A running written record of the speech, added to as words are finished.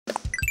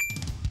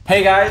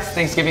Hey guys,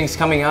 Thanksgiving's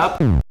coming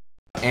up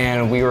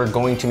and we were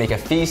going to make a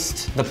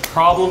feast. The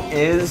problem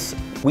is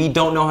we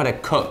don't know how to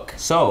cook.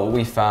 So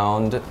we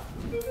found, this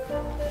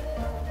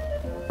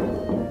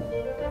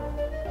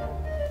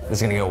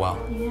is gonna go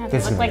well. Yeah,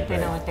 they look like they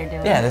know what they're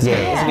doing. Yeah, this is good.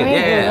 Can we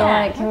Google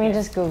it? Can we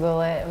just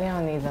Google it? We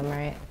don't need them,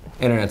 right?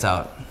 Internet's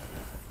out.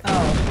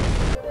 Oh.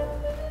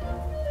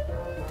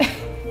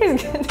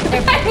 He's gonna do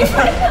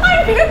that.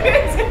 I knew he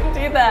was gonna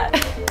do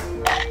that.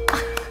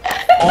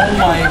 Oh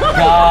my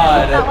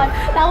god.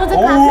 That was a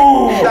classic.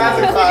 Ooh, that's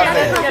a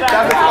classic.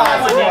 That's a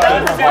classic.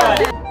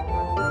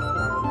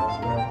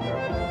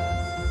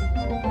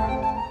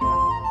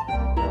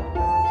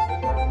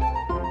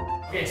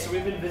 Okay, so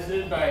we've been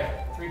visited by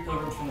 3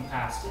 pilgrims from the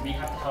past. We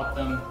have to help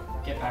them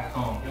get back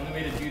home. The only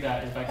way to do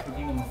that is by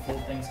cooking them a full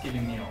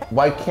Thanksgiving meal.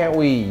 Why can't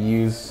we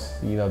use,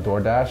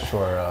 DoorDash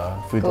or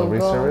food delivery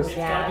service? It's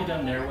gotta be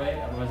done their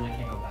way, otherwise they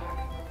can't go back.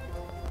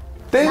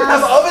 They didn't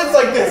have ovens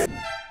like this.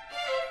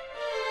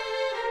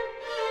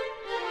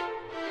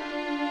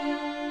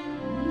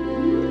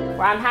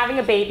 Well, I'm having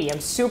a baby. I'm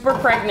super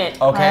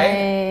pregnant.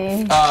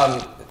 Okay.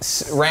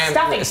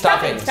 Stuffing.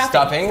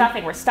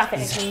 We're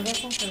stuffing.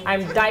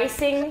 I'm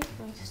dicing.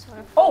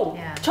 Oh,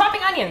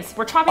 chopping onions.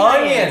 We're chopping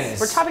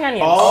onions. We're chopping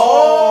onions.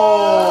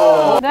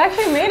 Oh! They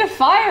actually made a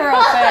fire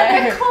up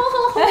there. They're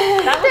cold.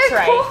 That looks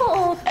right.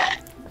 Cold.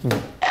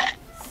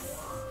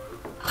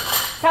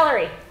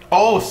 Celery.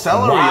 Oh,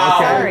 celery. Wow.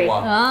 Okay. Celery.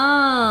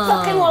 Oh.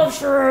 Fucking love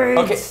shrooms.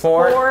 Okay,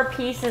 4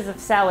 pieces of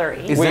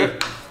celery.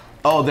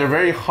 Oh, they're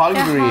very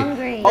hungry. They're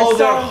hungry. Oh,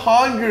 they're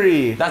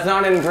hungry. That's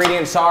not an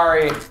ingredient,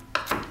 sorry.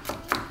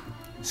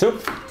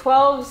 Soup?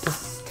 12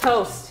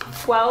 toast.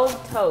 12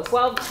 toast.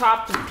 12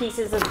 chopped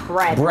pieces of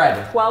bread.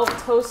 12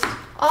 toast.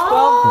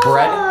 12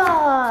 bread?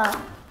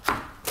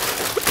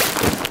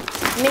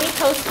 mini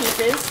toast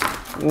pieces.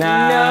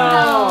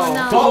 No.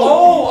 No.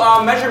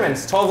 12,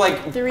 measurements. 12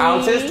 like 3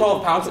 ounces,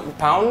 12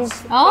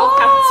 pounds. Oh.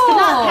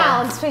 Not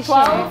pounds, for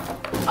 12. sure.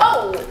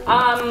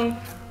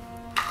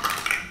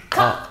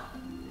 Cup.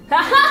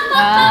 12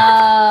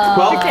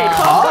 Okay,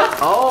 cups?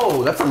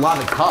 Oh, that's a lot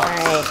of cups.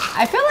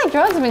 I feel like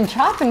Jordan's been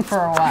chopping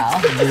for a while.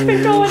 What's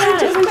been going on?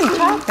 He's been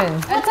chopping.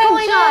 What's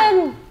going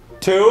on?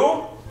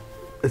 2,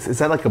 Is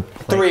that like a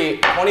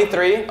plate? 3,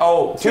 23.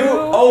 Oh, 2.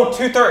 Oh,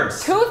 2/3.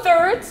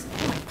 2/3.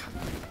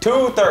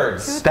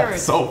 2/3.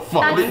 That's so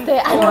funny. That's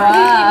it. I can't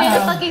believe you made a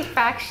fucking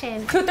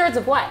fraction. 2/3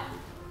 of what?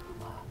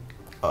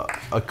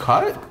 A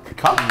cut? A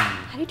cup?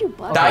 How do you do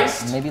butter?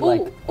 Diced. Maybe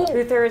like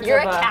 2/3 You're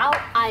of a cow.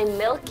 I'm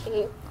milking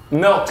you.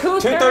 Milk.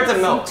 2/3 of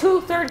milk.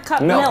 2/3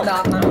 cup Milk.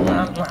 milk.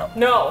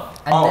 No.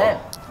 and then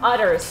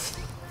Udders.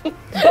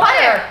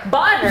 Butter.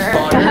 Butter.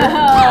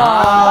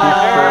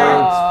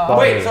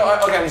 Wait, so,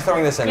 okay, I'm just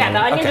throwing this in. Yeah, the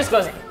onion Okay. just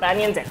goes in. The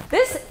onion's in.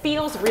 This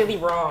feels really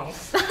wrong.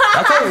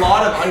 That's a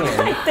lot of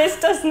onion. This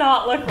does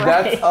not look right.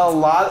 That's a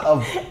lot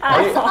of.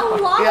 That's a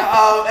lot.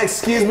 Yeah,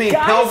 excuse me,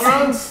 Guys,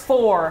 pilgrims?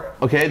 4.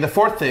 Okay, the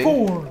fourth thing.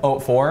 Oh,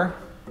 4.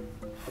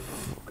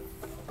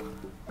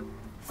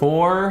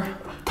 4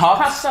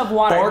 cups of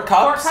water. 4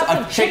 cups, 4 cups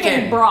of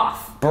chicken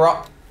broth.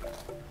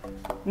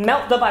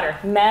 Melt the butter.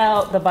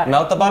 Melt the butter.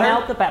 Melt the butter?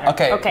 Melt the butter.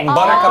 Okay, Okay.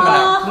 butter coming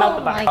up. Melt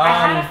the butter. my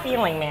I had a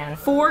feeling, man.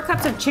 4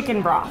 cups of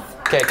chicken broth.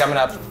 Okay, coming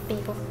up.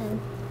 Bagel thin.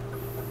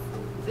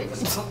 They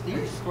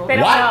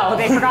don't What? know.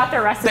 They forgot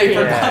their recipe. They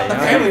forgot the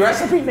family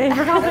recipe. They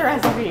forgot the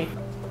recipe.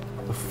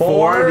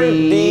 44.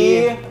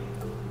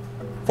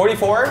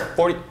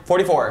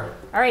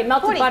 All right,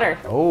 melted butter.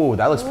 Oh,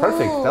 that looks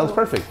perfect. That looks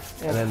perfect.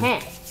 And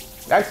then,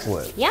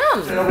 excellent. Yum.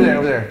 Over there,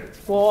 over there.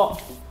 Whoa.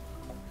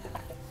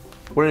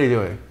 What are you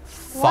doing?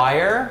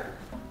 Fire,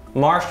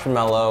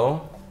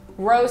 marshmallow.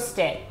 Roast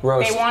it.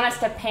 Roast. They want us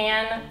to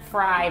pan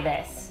fry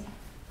this.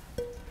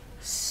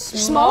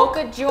 Smoke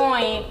a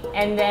joint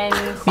and then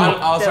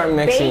I'll start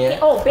mixing it.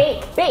 Oh,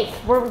 bake.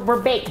 We're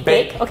baked.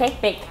 Bake. Okay,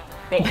 bake.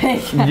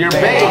 You're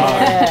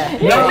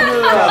baked. No,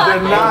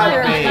 they're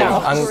not baked.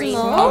 I'm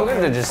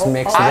gonna just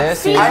mix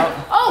this. You know?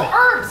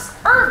 Herbs.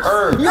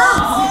 Herbs.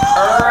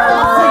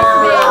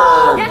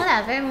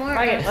 Whatever, more.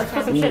 Okay, let's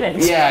put some shit in.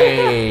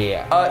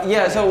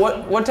 Yeah. So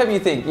what type do you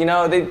think? You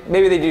know,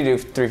 maybe they do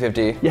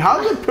 350. Yeah, how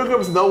do the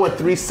pilgrims know what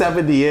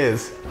 370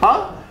 is?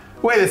 Huh?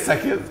 Wait a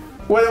second.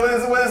 What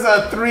does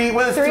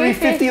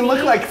 350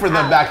 look like for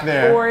them back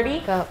there?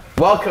 40.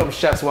 Welcome,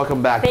 chefs.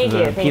 Welcome back to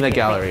the Peanut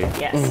Gallery.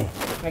 Yes,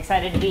 I'm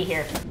excited to be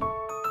here.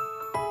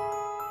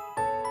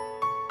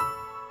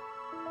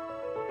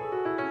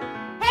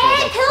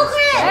 Hey,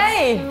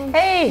 pilgrims!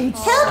 Hey.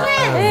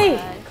 Pilgrims! Hey.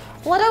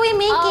 What are we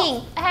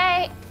making?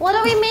 Hey, What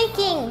are we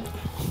making?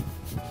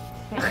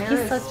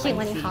 He's so cute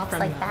when he hops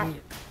like that.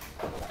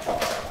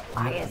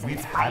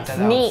 We've had that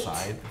Neat.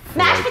 outside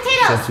Mashed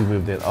potatoes! since we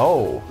moved in.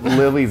 Oh,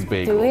 Lily's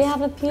bagel. Do we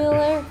have a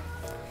peeler?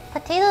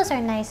 Potatoes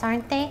are nice,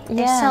 aren't they?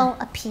 They're Yeah. so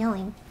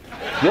appealing.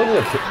 You'll do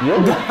it.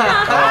 Oh, God.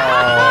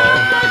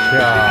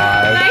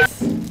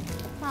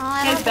 Oh,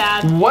 I It's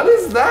bad. What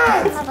is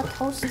that? don't have a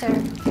toaster.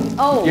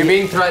 Oh, You're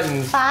being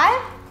threatened.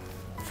 5?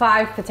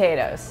 5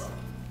 potatoes.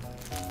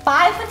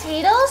 5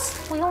 potatoes?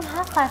 We don't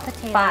have 5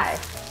 potatoes. 5.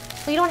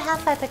 We don't have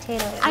 5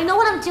 potatoes. I know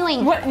what I'm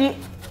doing. What?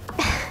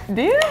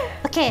 Do you?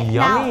 Okay,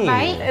 Yummy. now,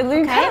 right? It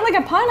looks kind of like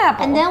a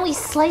pineapple. And then we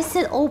slice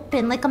it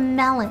open like a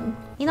melon.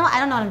 You know what? I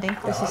don't know what I'm doing.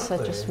 This is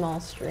such a small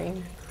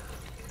stream.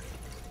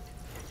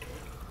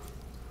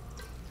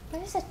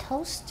 Where's the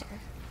toaster?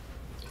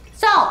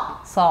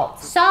 Salt. Salt.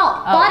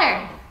 Salt.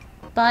 Oh.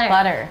 Butter.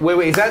 Butter.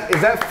 Wait, is that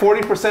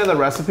 40% of the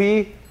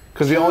recipe?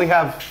 Because we only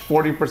have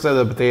 40% of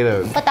the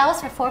potatoes. But that was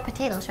for 4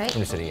 potatoes, right? I'm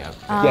just sitting up.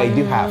 Yeah, you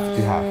do have.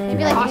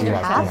 Maybe like you do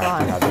half.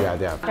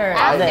 Yeah. After.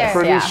 I'm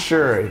pretty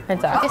sure.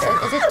 It's after.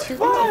 Is it 2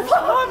 potatoes?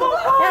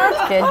 Yeah,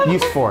 that's good.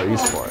 Use 4.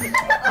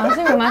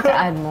 Honestly, we might have to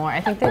add more. I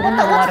think they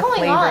wanted a lot of What's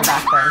going flavor on?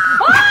 back then.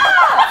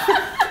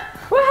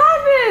 What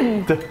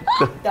happened?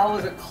 That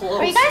was a close.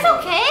 Are you guys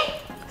okay?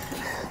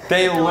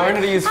 They learned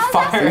how to use How's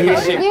fire.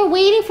 that so? We're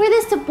waiting for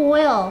this to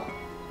boil.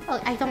 Oh,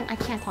 I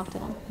can't talk to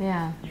them.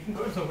 Yeah. You can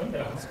go to the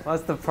window.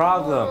 What's the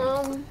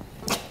problem?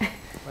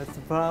 What's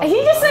the problem?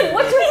 He just said,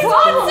 "What's your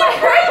problem?" I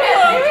heard it.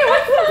 Amy,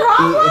 what's the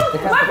problem?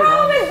 My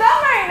problem is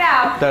them right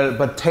now. The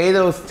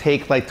potatoes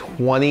take like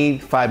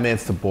 25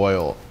 minutes to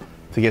boil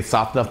to get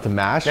soft enough to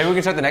mash. Maybe we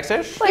can start the next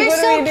dish? Like, You're what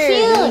so do we do?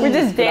 cute. We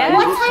just dance?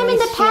 What time in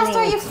the past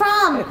are you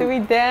from? Do we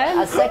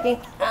dance? A second.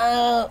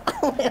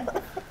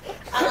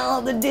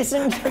 Oh, the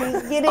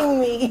dysentery's getting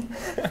me.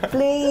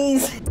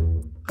 Please.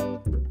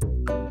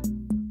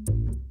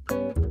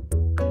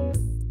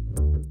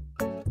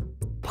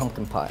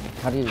 Pumpkin pie.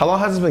 How long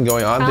has this been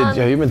going on?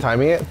 Have you been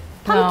timing it?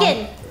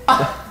 Pumpkin.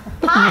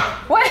 Pie.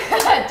 What?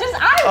 Just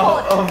eyeball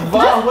it. Just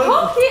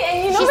poke it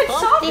and you know it's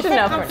soft They said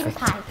enough. pumpkin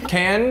pie.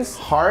 Cans?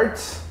 Heart.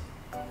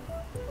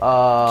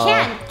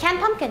 Canned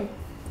pumpkin.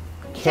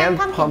 Canned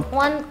pumpkin. pumpkin.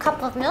 1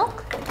 cup of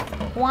milk.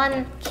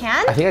 1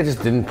 can. I think I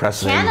just didn't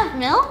press it Can in. of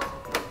milk.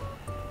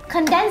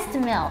 Condensed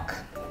milk.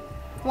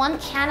 1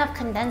 can of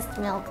condensed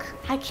milk.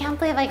 I can't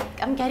believe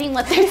I'm getting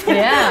what they're doing.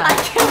 Yeah. I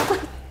can't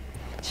believe.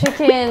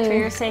 Chicken. For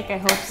your sake, I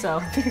hope so.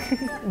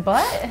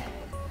 Butt.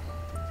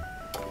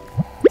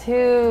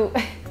 2.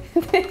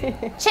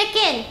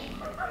 Chicken.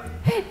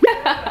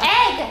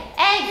 Egg.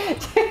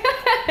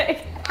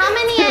 How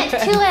many eggs?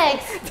 2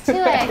 eggs. 2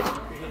 eggs.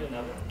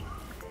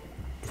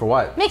 For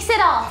what? Mix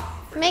it all.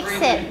 Mix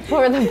it.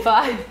 For the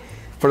pie.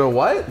 For the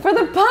what? For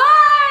the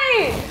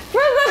pie. For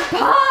the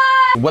pie.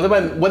 What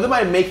am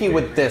I making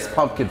with this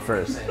pumpkin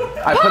first?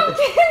 Pumpkin pie.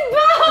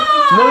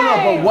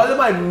 No, but what am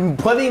I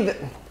putting? Wait,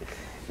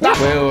 Mix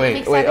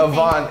everything.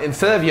 Yvonne,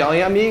 instead of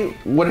yelling at me,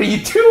 what are you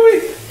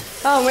doing?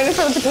 Oh, I'm waiting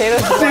for the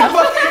potatoes. Then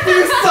fucking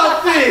do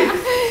something!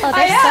 Oh,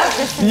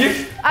 they're so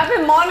different. I've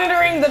been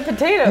monitoring the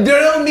potatoes. They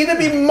don't need to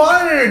be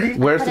monitored!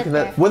 Where's Put the it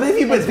there. What have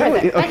you been doing?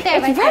 Right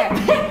there, right there.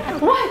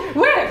 What?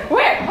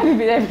 Where?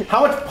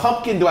 How much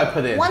pumpkin do I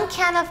put in? 1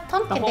 can of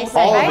pumpkin, they said,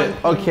 All right? of it,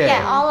 okay.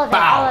 Yeah, all of it,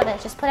 Bow. all of it.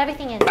 Just put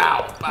everything in.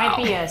 Might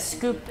be a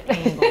scoop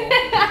angle.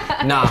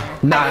 Nah.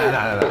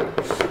 Nah.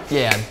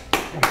 Yeah.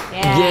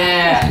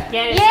 Yeah.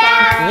 Get it,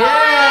 Yeah. Scar.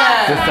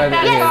 Yeah. Just that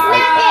Yes,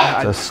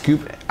 snap a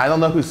scoop. I don't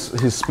know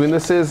whose spoon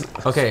this is.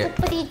 Okay,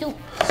 Doop-a-dee-doop.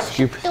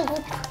 Scoop.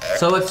 Doop.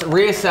 so let's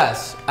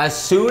reassess. As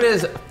soon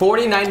as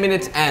 49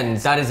 minutes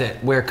ends, that is it.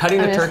 We're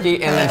cutting the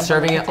turkey and then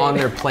serving it on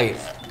their plate.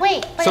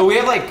 Wait, but So we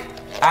have like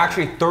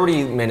actually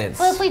 30 minutes.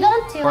 But if we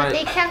don't do it, Right.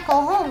 they can't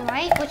go home,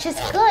 right? Which is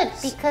good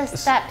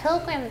because that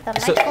pilgrim, the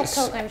So- Michael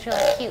pilgrim's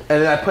really cute.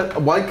 And then I put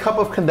 1 cup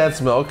of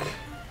condensed milk.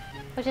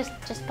 Or just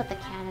put the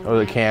can in. Or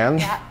the there. can?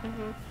 Yeah.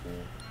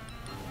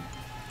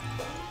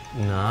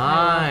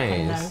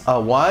 Nice.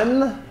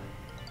 1/2.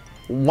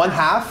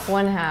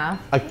 1/2.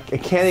 I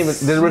can't even.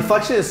 The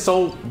reflection is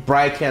so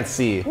bright I can't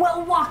see.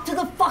 Well, walk to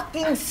the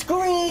fucking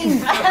screen. He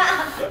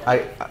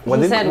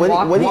said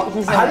walk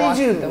to how did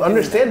you the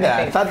understand window, I that?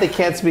 I think. thought they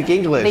can't speak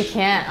English. They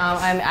can't.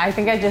 I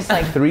think I just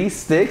like 3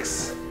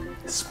 sticks.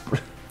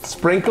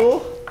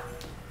 Sprinkle.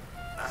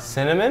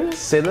 Cinnamon?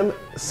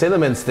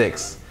 Cinnamon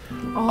sticks.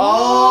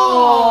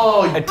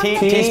 A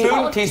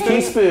teaspoon?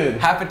 Teaspoon.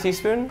 Half a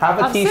teaspoon?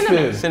 Half a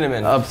teaspoon.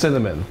 Cinnamon. Of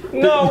cinnamon.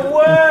 No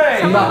way!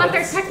 Someone want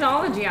their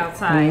technology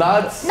outside.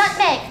 Nuts.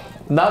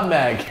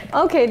 Nutmeg.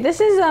 okay. This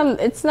is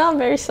it's not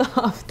very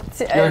soft.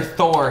 You're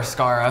Thor,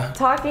 Skara.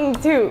 Talking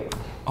to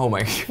Oh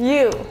my.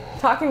 you.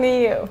 Talking to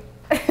you.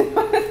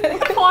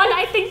 One,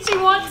 I think she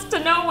wants to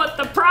know what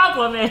the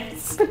problem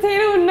is.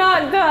 Potato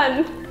not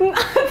done. Not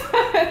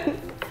done.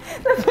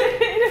 The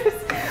potatoes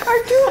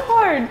are too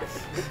hard.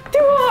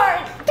 Too hard.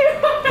 The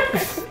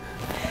potatoes.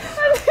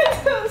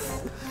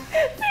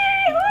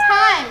 Very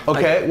hard. Time.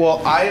 Okay, well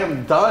I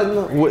am done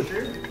with.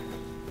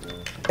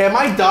 Am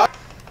I done?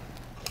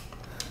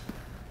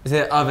 Is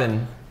it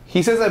oven?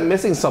 He says I'm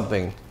missing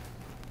something.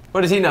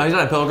 What does he know? He's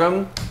not a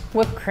pilgrim?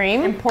 Whipped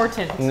cream?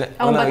 Important.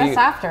 Oh, but that's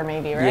after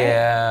maybe, right? You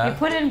Yeah.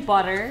 put in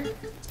butter.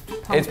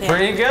 It's pumpkin.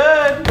 pretty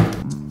good.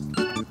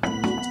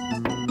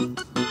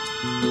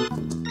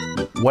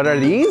 What are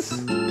these?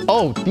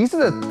 Oh, these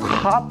are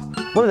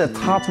one of the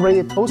top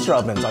rated toaster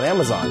ovens on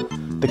Amazon.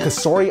 The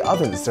Cosori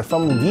ovens, they're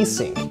from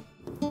VeSync.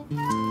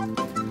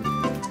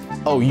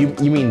 Oh, you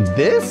mean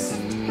this?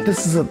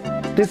 This is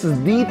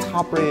the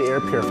top rated air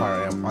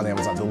purifier on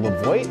Amazon, the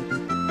Levoit.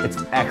 It's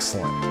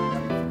excellent.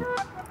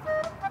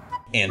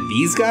 And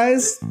these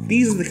guys?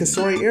 These are the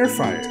Cosori air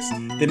fryers.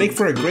 They make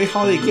for a great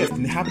holiday gift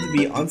and happen to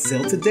be on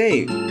sale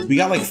today. We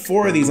got like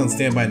 4 of these on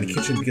standby in the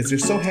kitchen because they're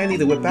so handy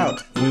to whip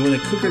out when we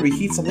want to cook or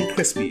reheat something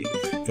crispy.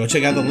 Go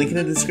check out the link in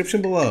the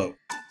description below.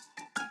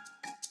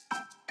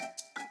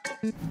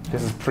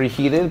 This is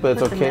preheated, but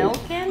it's Put okay. the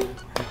milk in?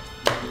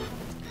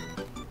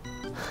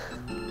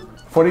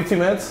 42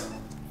 minutes?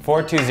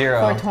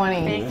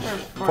 420. 420.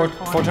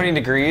 420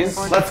 degrees.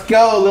 Let's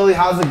go, Lily.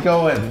 How's it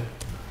going?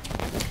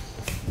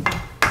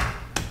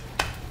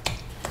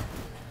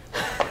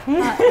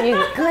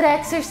 Good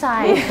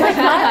exercise. Like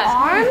my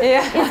arm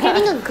is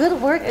getting a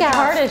good workout. It's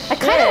hard as shit. I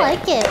kind of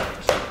like it.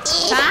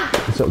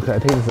 So can I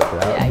take this out?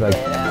 Yeah, get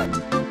it out.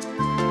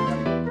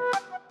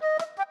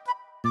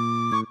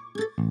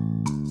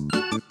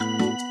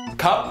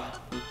 Cup.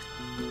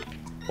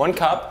 1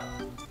 cup.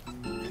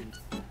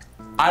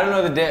 I don't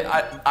know the dish.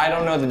 I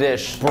don't know the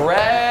dish.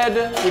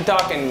 Bread. We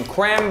talking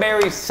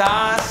cranberry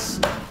sauce.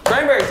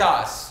 Cranberry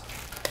sauce.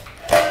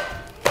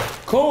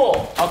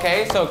 Cool.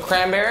 Okay, so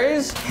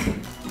cranberries.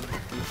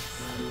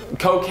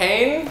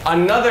 Cocaine.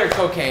 Another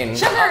cocaine.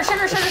 Sugar.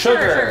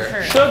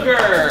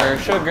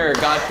 Sugar.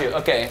 Got you.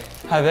 Okay.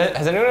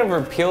 Has anyone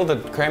ever peeled a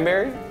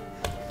cranberry?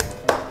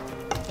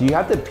 Do you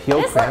have to peel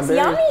This cranberry?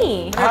 looks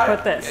yummy. Where do I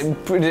put this?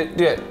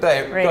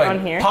 Right on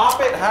here. Pop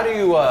it. How do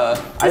you? I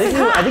think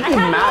you I had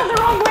it all the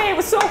wrong way. It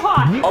was so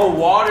hot. Oh,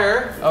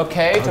 water.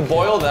 Okay, to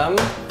boil them.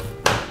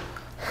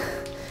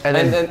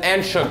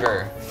 And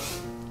sugar.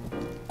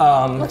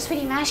 Looks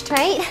pretty mashed,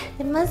 right?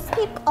 It must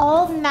be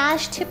all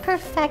mashed to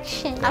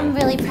perfection. I'm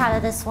really proud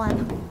of this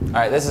one. All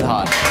right, this is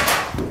hot.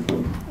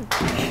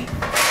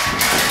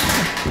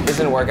 This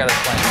didn't work out as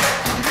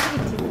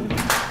planned.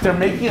 They're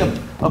making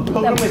a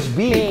pilgrimage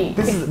beat.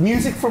 This is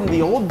music from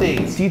the old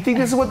days. Do you think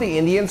this is what the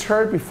Indians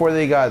heard before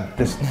they got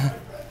this?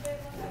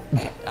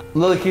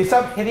 Lily, can you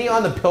stop hitting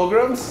on the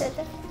pilgrims?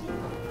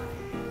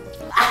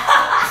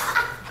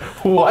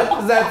 What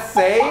does that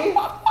say?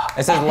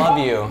 It says love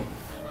you.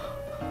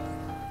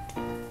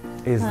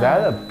 Is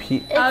that a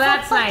Oh,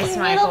 that's nice,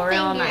 Michael.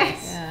 Real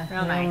nice. Yeah,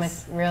 Real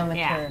nice. Real mature.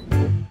 Yeah.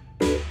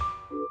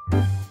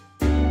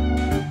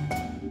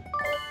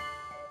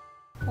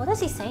 What is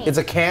he saying? It's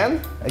a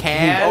can?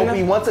 Can?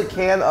 He wants a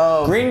can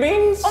of... Green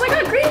beans? Oh my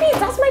god, green beans.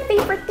 That's my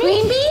favorite thing.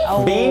 Green beans?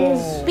 Oh.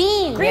 Beans?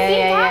 Beans. Green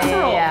bean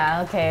casserole.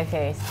 Yeah.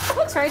 Okay. That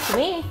looks right to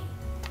me.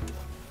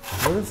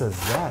 What is a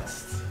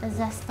zest? A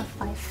zest of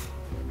life.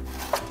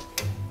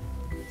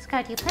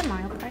 Scott, do you play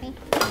Mario Party?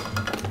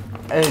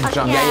 And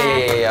jump.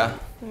 Yeah.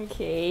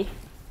 Okay.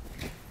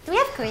 Do we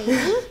have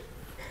gravy?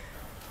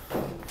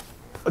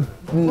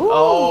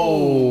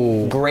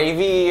 Oh.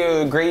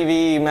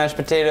 Gravy, mashed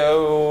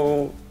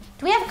potato.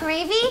 Do we have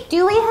gravy?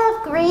 Do we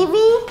have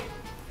gravy?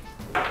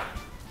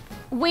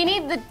 We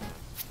need the.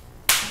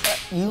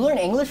 You learn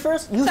English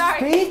first? You Sorry,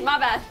 speak? my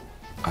bad.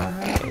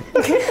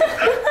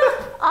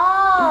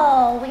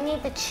 Oh, we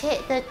need the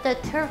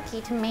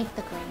turkey to make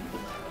the gravy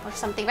or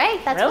something,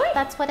 right?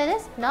 That's what it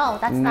is? No,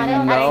 that's not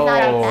it. No.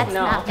 That's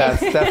not it.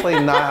 That's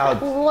definitely not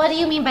how... What do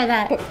you mean by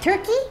that?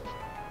 Turkey?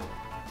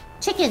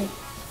 Chicken?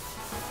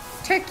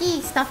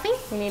 Turkey stuffing?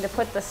 We need to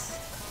put this.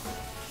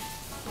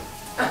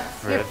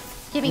 You're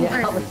giving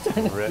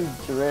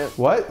birth.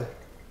 What?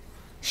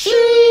 Sheesh!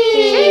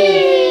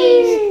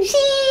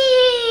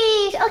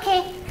 Sheesh!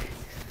 Okay.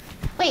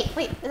 Wait,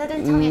 that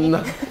didn't tell me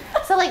anything.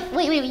 So wait,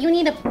 you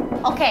need a,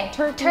 okay,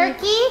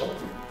 turkey?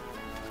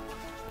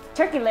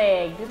 Turkey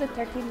leg. Do the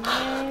turkey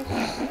leg.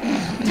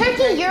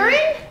 Turkey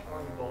urine?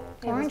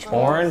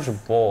 Orange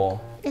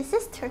bowl. Is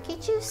this turkey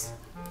juice?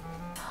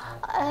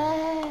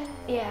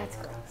 Yeah, it's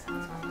good.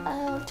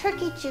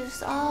 Turkey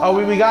juice. Oh,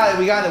 we got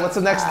it. What's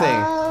the next thing?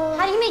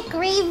 How do you make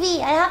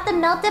gravy? I have the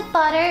melted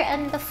butter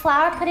and the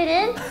flour, put it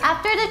in.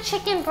 After the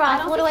chicken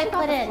broth, what do I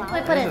put in? What do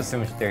I put in? There's so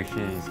much there,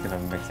 she's gonna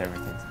mix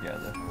everything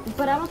together.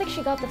 But I don't think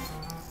she got the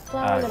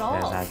flour at all.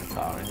 It has the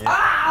flour in it.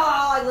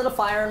 Ah, I lit a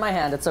fire in my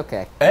hand. It's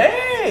okay.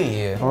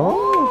 Hey!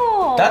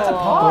 Oh, That's a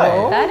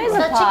pie. That is a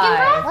The pie. chicken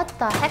broth? What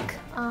the heck?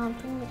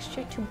 Bring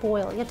mixture to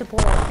boil. You have to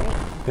boil it, right?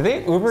 Do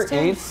they Uber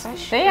Eats?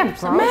 They have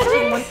broth.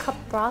 Magic. 1 cup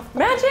broth.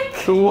 Magic.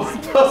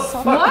 What the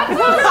fuck?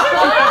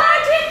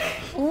 Magic.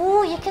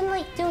 Ooh, you can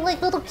do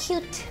little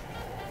cute.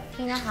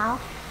 You know how?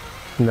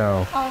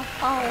 No. Oh,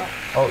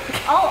 okay.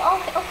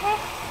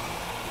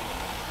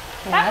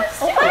 That works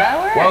too.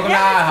 Welcome to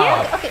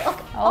IHOP. Okay.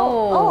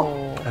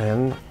 Oh.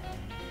 And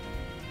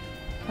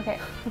Okay.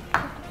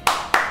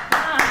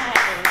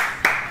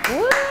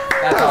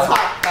 That's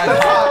hot.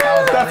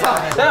 that's hot.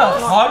 Is that a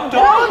hot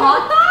dog?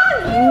 Hot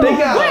dog. They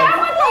got I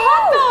want the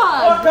hot dog.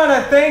 What kind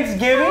of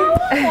Thanksgiving?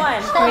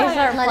 One.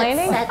 Let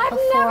it set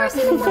before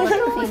someone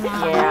with cream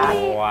on.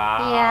 Yeah.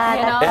 Wow. Yeah,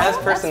 You know? It has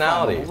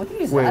personality.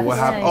 Wait, what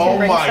happened? Oh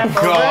Bring my stuff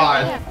over.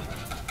 god.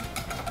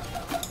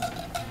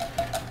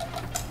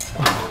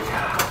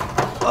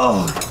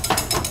 Oh.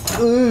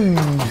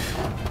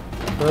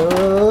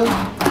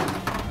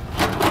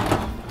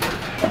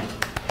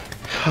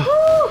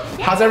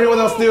 How's everyone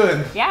else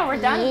doing? Yeah, we're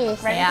done.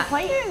 Yes. Ready to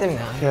play?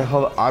 Okay,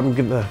 hold on. I'm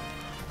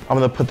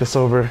gonna put this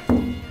over.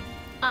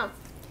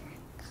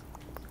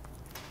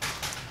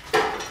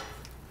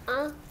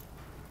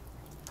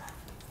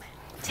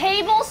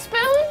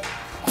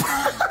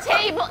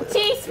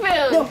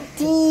 teaspoon. No,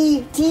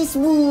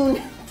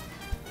 teaspoon.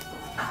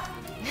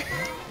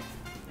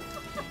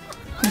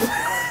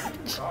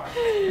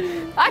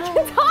 I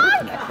can talk.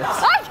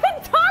 I can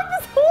talk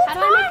this whole time. How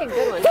do I make a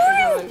good one?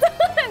 Food is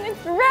done.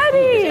 It's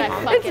ready.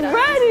 It's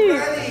ready.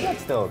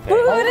 That's still okay.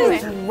 Food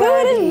is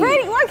ready.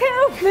 Look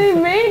how they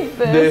made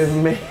this.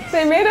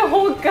 They made a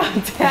whole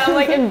goddamn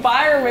like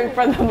environment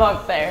for them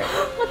up there.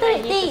 Well,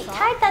 they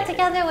tied that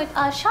together with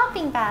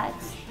shopping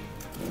bags.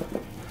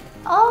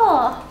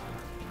 Oh.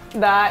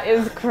 That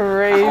is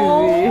crazy.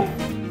 Oh.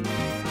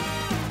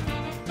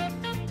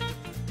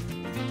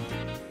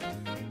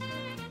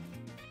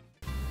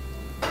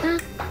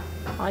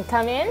 Want to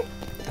come in?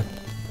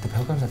 The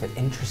pilgrims have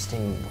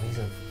interesting ways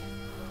of.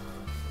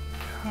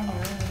 Okay,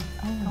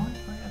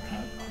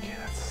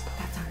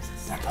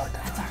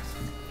 that's ours.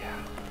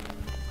 Yeah.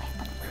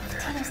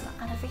 Tina's not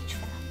out of reach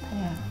for them.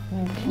 Yeah.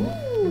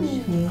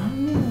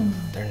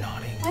 They're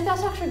nodding. And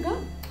that's actually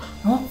good.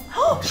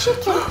 She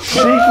can talk!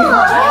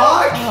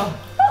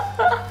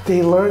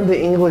 They learned the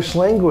English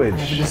language. I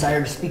have a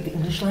desire to speak the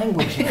English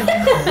language now.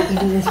 I'm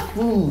eating this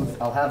food.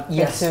 I'll have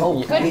yes.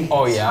 Oh, good.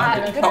 Oh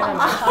yeah. Good.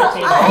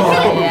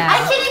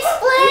 I can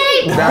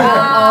explain. You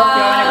want to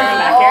bring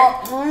him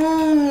back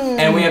here?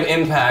 And we have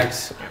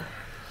impacts.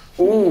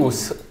 Ooh,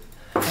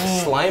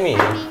 slimy.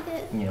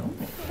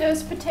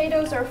 Those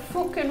potatoes are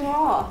fucking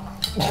raw.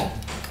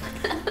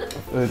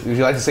 Would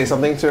you like to say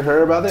something to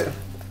her about it?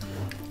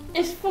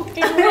 It's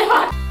fucking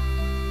raw.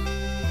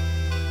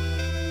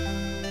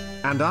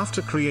 And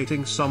after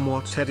creating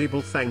somewhat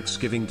edible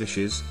Thanksgiving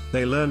dishes,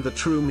 they learned the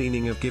true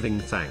meaning of giving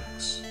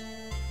thanks.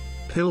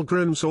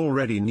 Pilgrims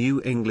already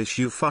knew English,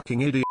 you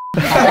fucking idiot.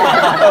 Wait.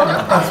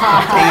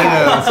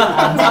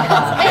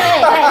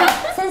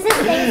 Since it's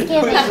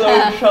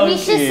Thanksgiving, we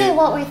should say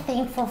what we're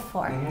thankful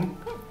for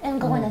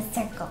and go in a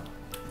circle.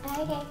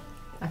 Okay.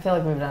 I feel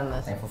like we've done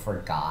this. Thankful for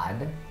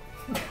God.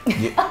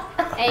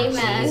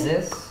 Amen.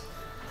 Jesus.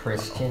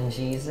 Christian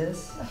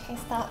Jesus. Okay,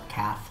 stop.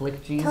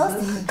 Catholic Tell us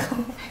Jesus. to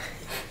go.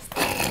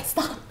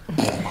 Stop.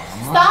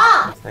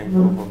 Stop!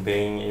 Thankful for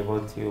being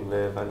able to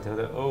live until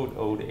the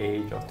old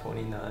age of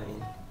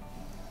 29.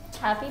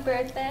 Happy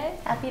birthday.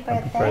 Happy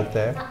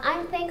birthday.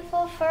 I'm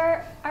thankful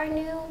for our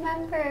new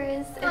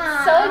members. It's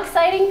Aww. so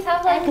exciting to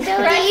have like And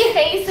Jody. fresh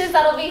faces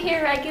that'll be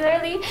here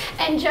regularly.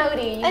 And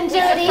Jody. And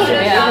Jody.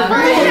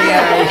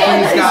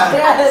 Yeah, she's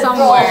got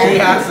somewhere. She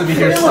has to be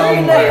here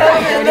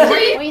somewhere.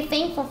 What are you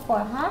thankful for,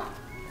 huh?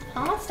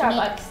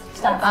 Starbucks.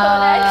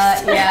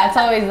 Yeah, it's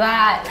always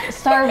that.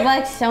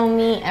 Starbucks, so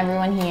me,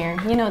 everyone here.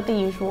 You know, the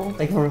usual.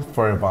 Thank you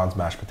for Yvonne's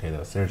mashed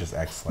potatoes. They're just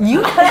excellent.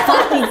 You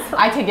fucking...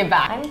 I take it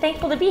back. I'm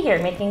thankful to be here,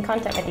 making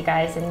content with you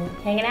guys and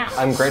hanging out.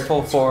 I'm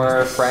grateful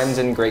for friends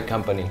and great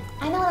company.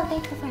 I know what I'm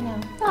thankful for now.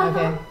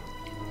 Okay.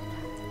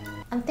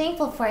 I'm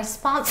thankful for our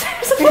sponsors.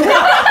 Thank you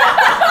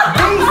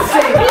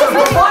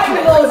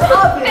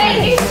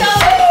so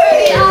much.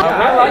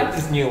 I like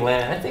this new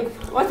land. I think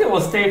we'll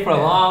stay for a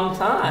long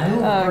time.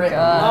 Oh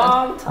god.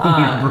 Long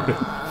time.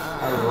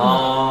 A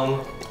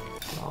long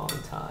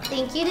time.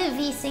 Thank you to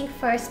VeSync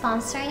for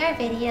sponsoring our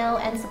video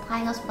and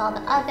supplying us with all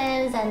the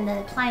ovens and the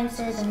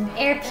appliances and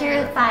air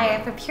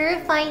purifier for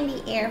purifying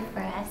the air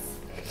for us.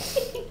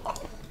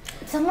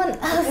 Someone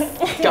else.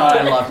 God,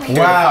 I love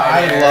purifier. Wow,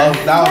 I love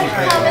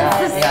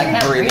that. Was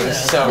Yeah, breathing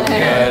so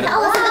good.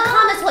 Tell us in the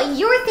comments what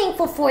you're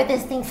thankful for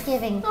this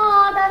Thanksgiving.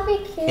 Aw, that'd be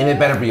cute. And it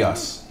better be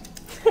us.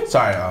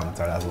 Sorry, that was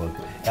a little.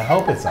 I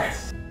hope it's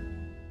us.